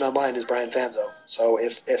inspiration online is Brian Fanzo. So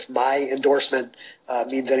if my endorsement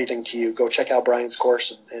means anything to you, go check out Brian's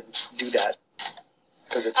course and do that.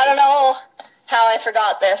 I don't know how I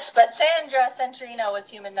forgot this, but Sandra Santorino was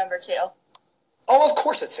human number 2. Oh, of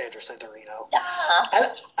course it's Sandra Santorino.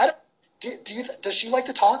 Yeah. Does she like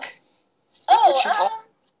to talk?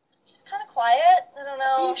 She's kind of quiet. I don't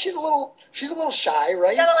know. She's a little shy,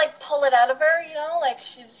 right? You gotta like pull it out of her, you know. Like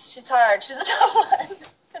she's hard. She's a tough one.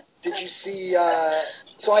 Did you see?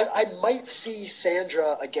 So I might see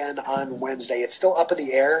Sandra again on Wednesday. It's still up in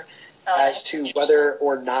the air as to whether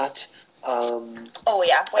or not. Oh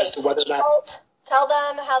yeah. Wait. As to whether or not. Tell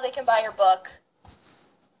them how they can buy your book.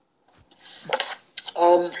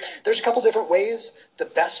 There's a couple different ways. The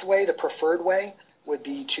best way, the preferred way, would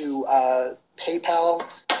be to PayPal.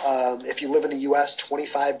 If you live in the U.S.,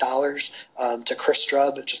 $25 to Chris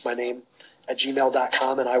Strub, just my name, at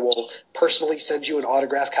gmail.com, and I will personally send you an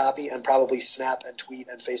autographed copy and probably snap and tweet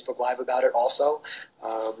and Facebook Live about it also,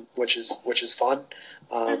 which is fun.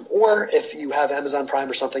 Or if you have Amazon Prime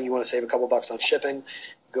or something, you want to save a couple bucks on shipping,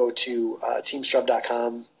 go to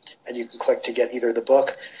teamstrub.com and you can click to get either the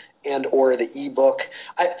book and or the ebook.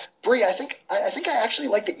 Brie, I think I actually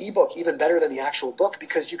like the ebook even better than the actual book,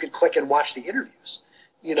 because you can click and watch the interviews.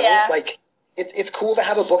 You know, like it's cool to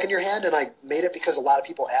have a book in your hand, and I made it because a lot of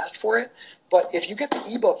people asked for it. But if you get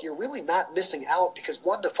the ebook, you're really not missing out, because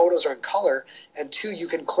one, the photos are in color, and two, you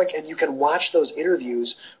can click and you can watch those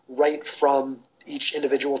interviews right from each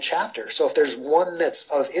individual chapter. So if there's one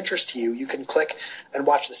that's of interest to you, you can click and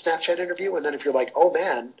watch the Snapchat interview, and then if you're like, oh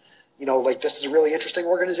man, you know, like this is a really interesting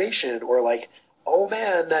organization, or like, oh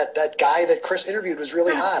man, that guy that Chris interviewed was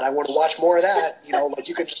really hot, I want to watch more of that, you know, like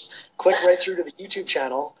you can just click right through to the YouTube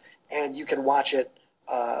channel and you can watch it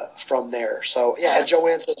from there. So yeah,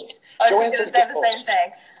 Joanne says the same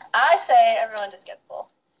thing. I say everyone just gets both.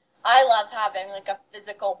 I love having like a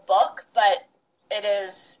physical book, but it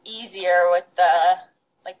is easier with the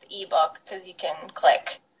ebook because you can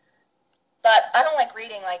click. But I don't like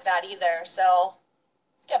reading like that either, so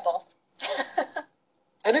get both.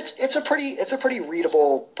 And it's a pretty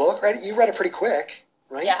readable book, right? You read it pretty quick,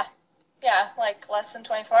 right? Yeah, like less than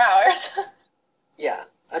 24 hours. Yeah.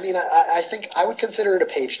 I mean, I think I would consider it a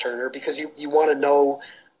page turner because you want to know,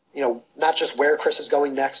 not just where Chris is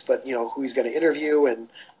going next, but who he's going to interview, and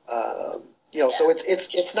so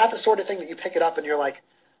it's not the sort of thing that you pick it up and you're like,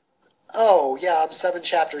 oh yeah, I'm 7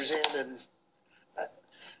 chapters in, and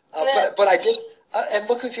but I did, and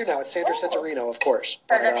look who's here now. It's Sandra Centorino, of course.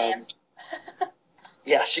 Heard her name.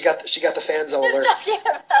 Yeah, she got the fans alert. Talking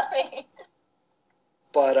about me.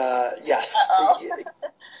 But yes,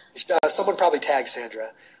 someone probably tagged Sandra.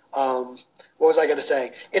 What was I going to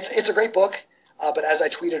say? It's a great book, but as I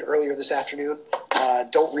tweeted earlier this afternoon,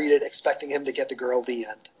 don't read it expecting him to get the girl at the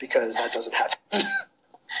end, because that doesn't happen.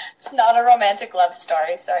 It's not a romantic love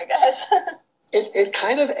story. Sorry, guys. It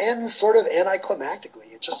kind of ends sort of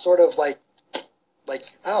anticlimactically. It's just sort of like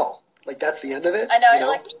oh, like that's the end of it. I know. You're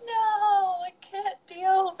like, no, it can't be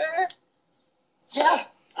over. Yeah.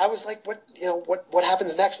 I was like, what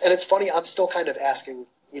happens next? And it's funny, I'm still kind of asking,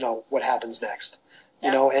 what happens next.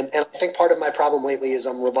 And I think part of my problem lately is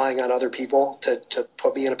I'm relying on other people to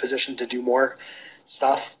put me in a position to do more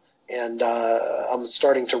stuff. And I'm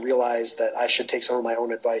starting to realize that I should take some of my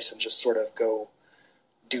own advice and just sort of go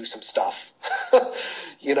do some stuff. That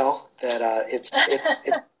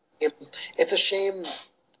it's a shame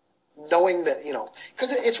knowing that,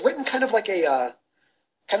 because it's written kind of like a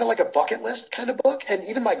bucket list kind of book. And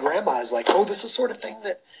even my grandma is like, oh, this is the sort of thing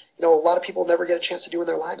that, a lot of people never get a chance to do in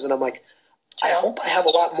their lives. And I'm like, I hope I have a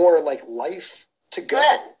lot more like life to go.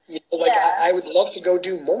 I would love to go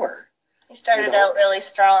do more. You started out really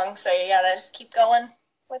strong, so you gotta just keep going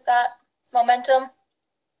with that momentum.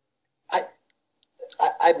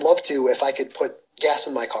 I'd love to if I could put gas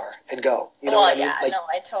in my car and go. You know what I mean? Yeah, no,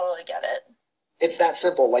 I totally get it. It's that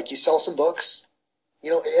simple. Like, you sell some books.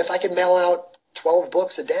 If I could mail out 12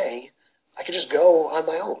 books a day, I could just go on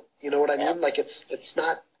my own. You know what I mean? Like, it's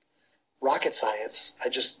not rocket science. I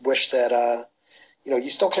just wish that,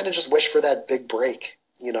 you still kind of just wish for that big break,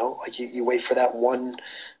 like you wait for that one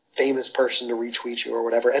famous person to retweet you or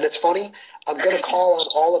whatever. And it's funny, I'm going to call on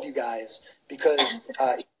all of you guys because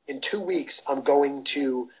in 2 weeks I'm going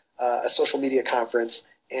to a social media conference,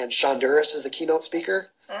 and Shonduras is the keynote speaker.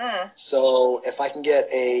 So if I can get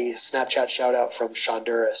a Snapchat shout out from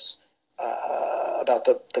Shonduras about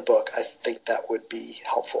the book, I think that would be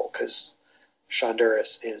helpful, because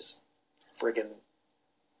Shonduras is friggin',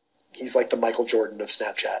 he's like the Michael Jordan of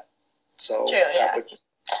Snapchat. So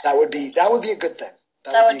that would be a good thing.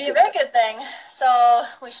 That would be a very good thing. So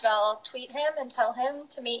we should all tweet him and tell him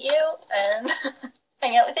to meet you and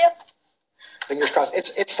hang out with you. Fingers crossed.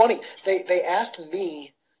 It's funny. They asked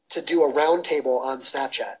me to do a roundtable on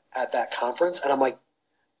Snapchat at that conference, and I'm like,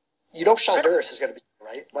 Shonduras is going to be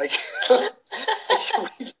right. Like,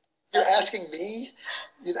 you're asking me,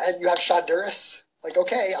 and you have Shonduras. Like,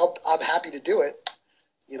 okay, I'm happy to do it.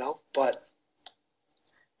 But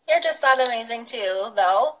you're just that amazing too,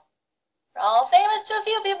 though. We're all famous to a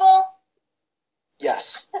few people.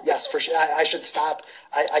 Yes, for sure. I should stop.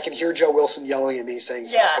 I can hear Joe Wilson yelling at me saying,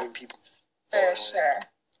 stop putting people. For sure.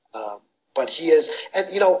 But he is, and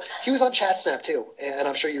he was on ChatSnap too, and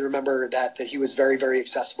I'm sure you remember that he was very, very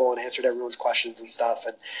accessible and answered everyone's questions and stuff.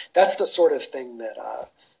 And that's the sort of thing that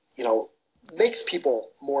makes people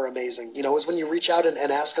more amazing. Is when you reach out and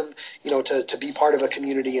ask them, to be part of a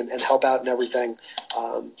community and help out and everything.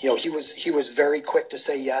 He was very quick to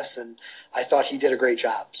say yes, and I thought he did a great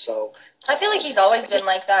job. So I feel like he's always been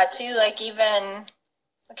like that too. Like,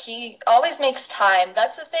 he always makes time.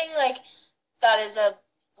 That's the thing. Like, that is a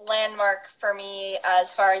landmark for me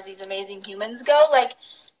as far as these amazing humans go. Like,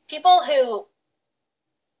 people who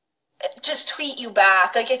just tweet you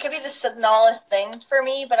back, like, it could be the smallest thing for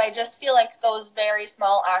me, but I just feel like those very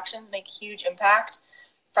small actions make a huge impact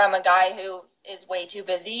from a guy who is way too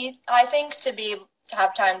busy, I think, to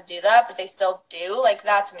have time to do that, but they still do. Like,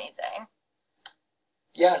 that's amazing.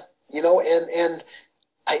 Yeah, and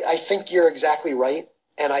I think you're exactly right.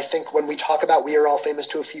 And I think when we talk about we are all famous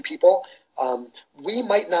to a few people, we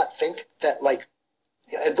might not think that, like,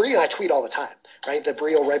 and Bree and I tweet all the time, right? That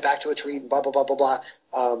Bree will write back to a tweet and blah, blah, blah, blah, blah.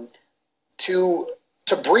 To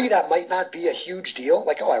Bree, that might not be a huge deal.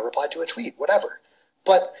 Like, oh, I replied to a tweet, whatever.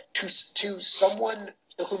 But to someone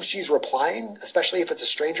to whom she's replying, especially if it's a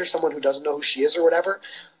stranger, someone who doesn't know who she is or whatever,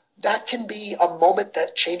 that can be a moment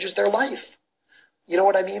that changes their life. You know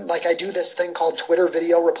what I mean? Like, I do this thing called Twitter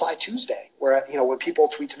Video Reply Tuesday, where, when people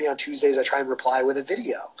tweet to me on Tuesdays, I try and reply with a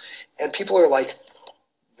video. And people are like,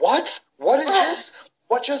 what? What is this?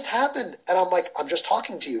 What just happened? And I'm like, I'm just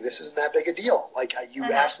talking to you. This isn't that big a deal. Like, you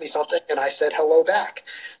asked me something and I said hello back,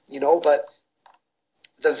 but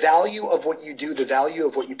the value of what you do, the value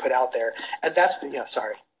of what you put out there, and that's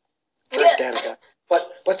sorry, drink Danica.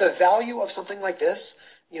 But the value of something like this,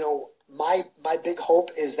 my big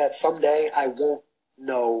hope is that someday I won't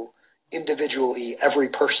know individually every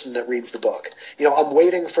person that reads the book. I'm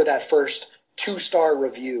waiting for that first 2-star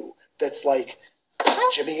review that's like,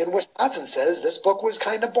 Jimmy in Wisconsin says this book was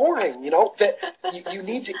kind of boring. That you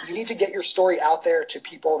need to get your story out there to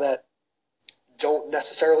people that don't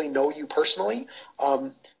necessarily know you personally.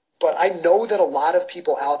 But I know that a lot of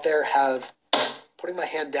people out there have, putting my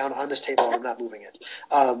hand down on this table and I'm not moving it.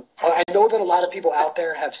 I know that a lot of people out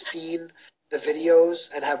there have seen the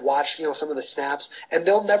videos and have watched, some of the snaps, and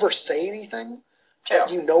they'll never say anything,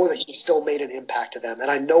 but you know that you still made an impact to them.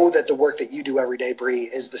 And I know that the work that you do every day, Bree,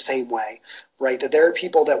 is the same way, right? That there are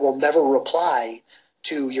people that will never reply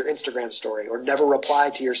to your Instagram story or never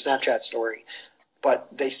reply to your Snapchat story, but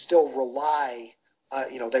they still rely.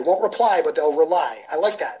 They won't reply, but they'll rely. I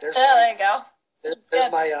like that. There you go.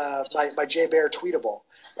 There's my J Bear tweetable,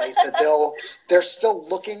 right? That they're still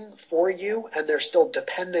looking for you and they're still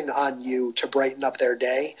depending on you to brighten up their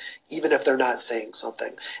day, even if they're not saying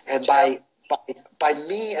something. And by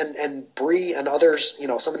me and Bree and others,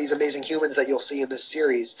 some of these amazing humans that you'll see in this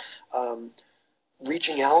series,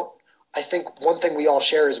 reaching out, I think one thing we all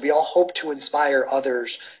share is we all hope to inspire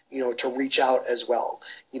others, to reach out as well.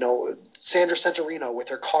 Sandra Centorino with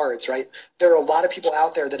her cards, right? There are a lot of people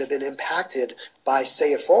out there that have been impacted by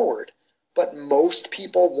Say It Forward, but most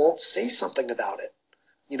people won't say something about it.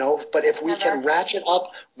 But if we can ratchet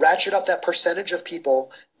up that percentage of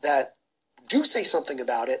people that do say something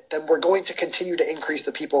about it, then we're going to continue to increase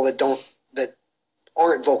the people that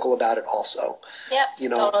aren't vocal about it also.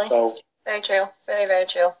 Yep, totally. So. Very true. Very, very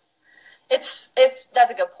true. That's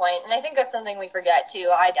a good point, and I think that's something we forget too.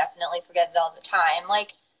 I definitely forget it all the time.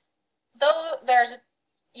 Like, though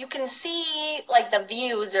you can see like the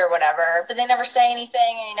views or whatever, but they never say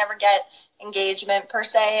anything, and you never get engagement per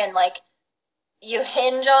se. And like, you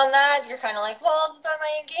hinge on that, you're kind of like, well, but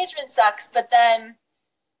my engagement sucks. But then,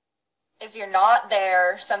 if you're not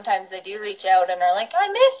there, sometimes they do reach out and are like, I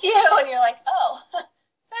miss you, and you're like, oh,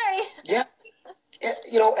 sorry. Yeah,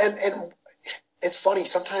 and. It's funny,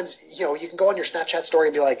 sometimes, you can go on your Snapchat story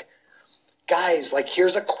and be like, guys, like,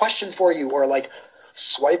 here's a question for you, or like,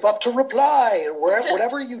 swipe up to reply, and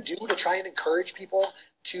whatever you do to try and encourage people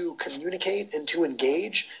to communicate and to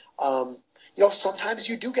engage. Sometimes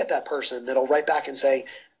you do get that person that'll write back and say,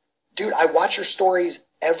 dude, I watch your stories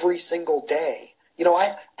every single day.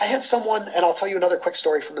 I had someone, and I'll tell you another quick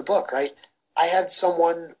story from the book, right? I had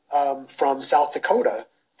someone from South Dakota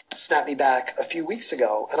snap me back a few weeks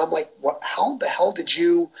ago, and I'm like, what? How the hell did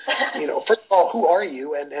you, first of all, who are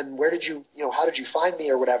you, and where did you, how did you find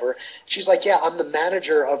me or whatever? She's like, yeah, I'm the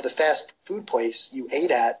manager of the fast food place you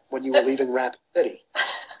ate at when you were leaving Rapid City,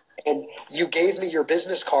 and you gave me your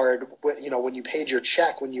business card, when you paid your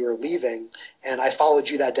check when you were leaving, and I followed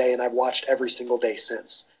you that day, and I've watched every single day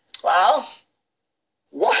since. Wow.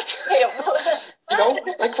 What?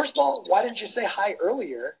 Like, first of all, why didn't you say hi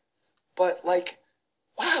earlier? But like,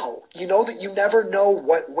 wow, that you never know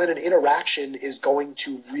when an interaction is going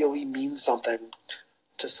to really mean something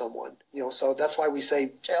to someone. So that's why we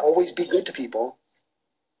say always be good to people.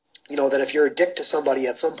 That if you're a dick to somebody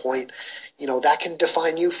at some point, that can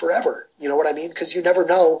define you forever. You know what I mean? Because you never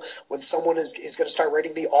know when someone is going to start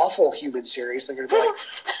writing the awful human series. They're going to be like,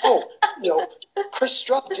 oh, Chris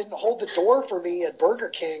Strupp didn't hold the door for me at Burger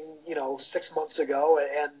King, 6 months ago,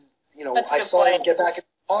 and I saw him get back in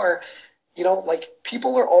the car. Like,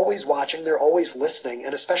 people are always watching, they're always listening,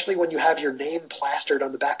 and especially when you have your name plastered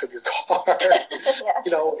on the back of your car,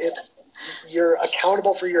 you're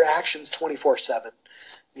accountable for your actions 24/7,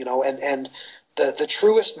 and the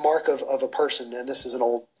truest mark of a person, and this is an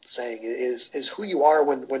old saying, is who you are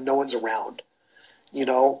when no one's around,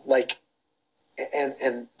 like,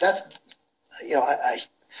 and that's,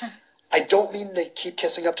 I don't mean to keep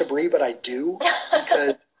kissing up to Bree, but I do,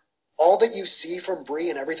 because all that you see from Bree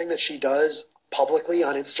and everything that she does publicly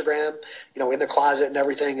on Instagram, in the closet and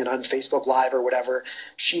everything, and on Facebook Live or whatever,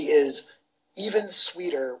 she is even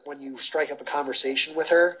sweeter when you strike up a conversation with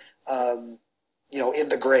her, in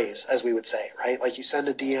the grays, as we would say, right? Like, you send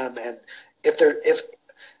a DM, and if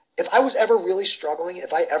I was ever really struggling,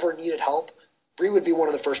 if I ever needed help, Bree would be one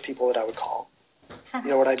of the first people that I would call. You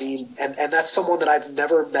know what I mean? And that's someone that I've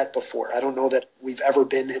never met before. I don't know that we've ever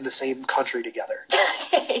been in the same country together.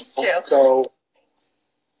 True. So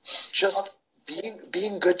just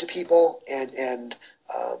being good to people, and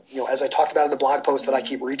as I talked about in the blog post that I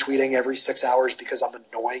keep retweeting every 6 hours because I'm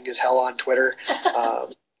annoying as hell on Twitter,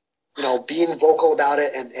 being vocal about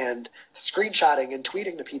it and screenshotting and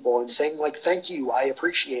tweeting to people and saying like, thank you, I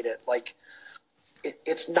appreciate it. Like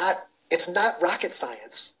it's not rocket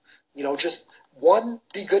science. Just one,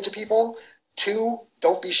 be good to people. Two,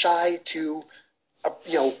 don't be shy to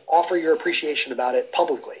offer your appreciation about it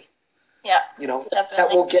publicly. Yeah, definitely.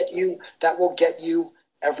 That will get you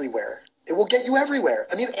everywhere. It will get you everywhere.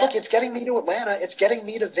 I mean, look, it's getting me to Atlanta. It's getting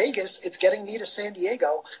me to Vegas. It's getting me to San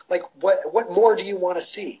Diego. Like, what more do you want to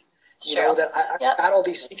see? That I got all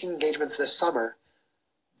these speaking engagements this summer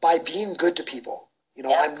by being good to people.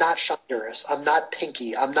 I'm not Sean Duras. I'm not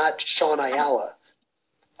Pinky. I'm not Sean Ayala.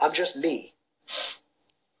 I'm just me.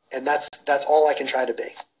 And that's all I can try to be.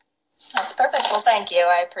 That's perfect. Well, thank you.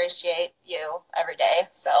 I appreciate you every day.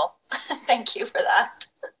 So thank you for that.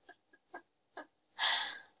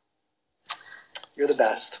 You're the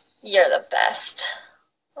best. You're the best.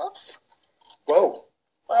 Oops. Whoa,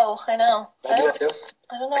 I know. Did I do that too?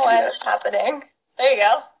 I don't know why that's happening. There you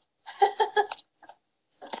go.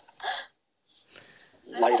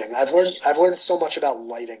 Lighting. I've learned so much about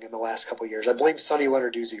lighting in the last couple of years. I blame Sonny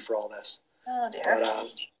Lenarduzzi for all this. Oh dear. But,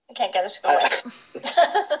 I can't get it to go away.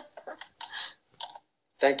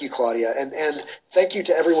 Thank you, Claudia, and thank you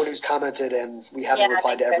to everyone who's commented, and we haven't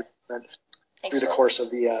replied to every comment through the course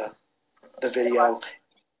of the video.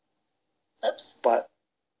 Oops. But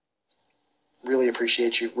really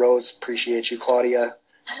appreciate you, Rose. Appreciate you, Claudia,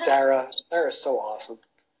 Sarah. Sarah's so awesome.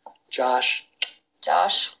 Josh.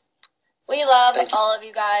 We love all of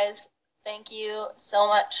you guys. Thank you so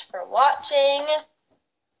much for watching.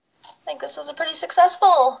 I think this was a pretty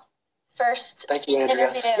successful first Thank you, Andrea.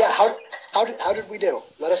 interview. Yeah, how did we do?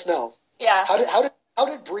 Let us know. Yeah. How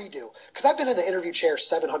did Bree do? Because I've been in the interview chair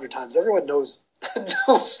 700 times. Everyone knows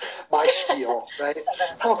my spiel, right?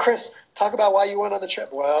 Oh, Chris, talk about why you went on the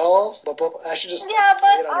trip. Well, I should just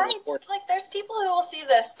there's people who will see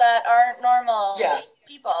this that aren't normal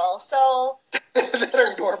people. So that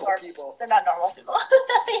are normal people. They're not normal people.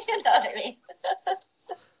 You know what I mean?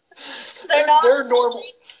 They're normal.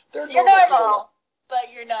 You're normal,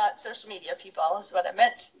 but you're not social media people, is what I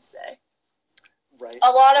meant to say. Right.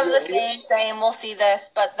 A lot of the same will see this,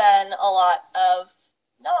 but then a lot of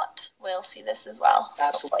not will see this as well.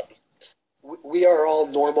 Absolutely. We are all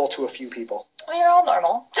normal to a few people. We are all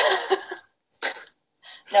normal.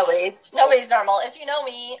 Nobody's normal. If you know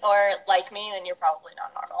me or like me, then you're probably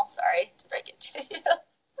not normal. Sorry to break it to you.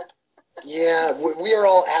 Yeah, we are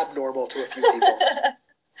all abnormal to a few people.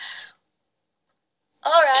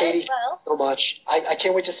 All right. Katie, so much. I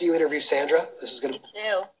can't wait to see you interview Sandra. This is gonna. Me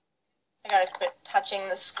too. I gotta quit touching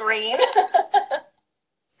the screen.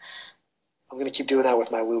 I'm gonna keep doing that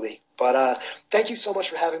with my Louie. But thank you so much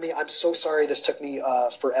for having me. I'm so sorry this took me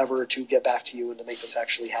forever to get back to you and to make this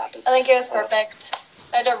actually happen. I think it was perfect.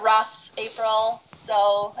 I had a rough April,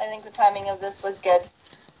 so I think the timing of this was good.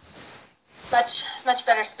 Much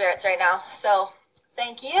better spirits right now. So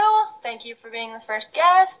thank you. Thank you for being the first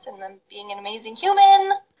guest and then being an amazing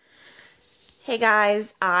human. Hey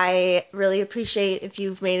guys, I really appreciate if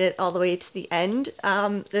you've made it all the way to the end.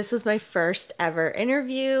 This was my first ever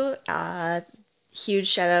interview. Huge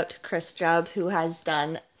shout out to Chris Drubb, who has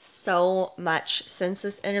done so much since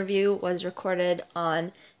this interview was recorded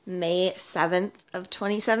on May 7th of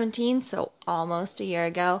 2017, so almost a year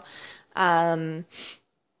ago.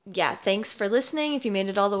 Yeah, thanks for listening. If you made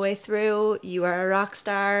it all the way through, you are a rock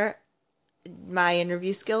star. My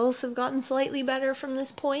interview skills have gotten slightly better from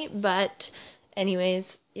this point, but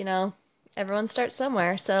anyways, everyone starts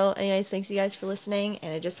somewhere. So anyways, thanks you guys for listening,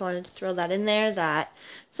 and I just wanted to throw that in there that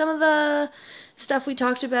some of the stuff we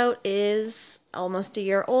talked about is almost a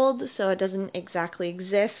year old, so it doesn't exactly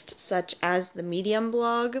exist, such as the Medium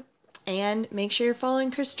blog. And make sure you're following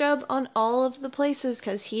Chris Drubb on all of the places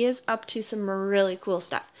because he is up to some really cool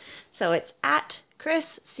stuff. So it's at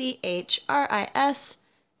Chris, ChrisStrub,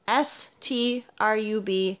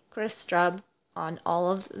 Chris Drubb, on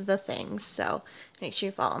all of the things. So make sure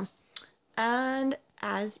you follow him. And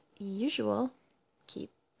as usual, keep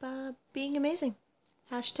being amazing.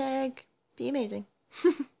 # be amazing.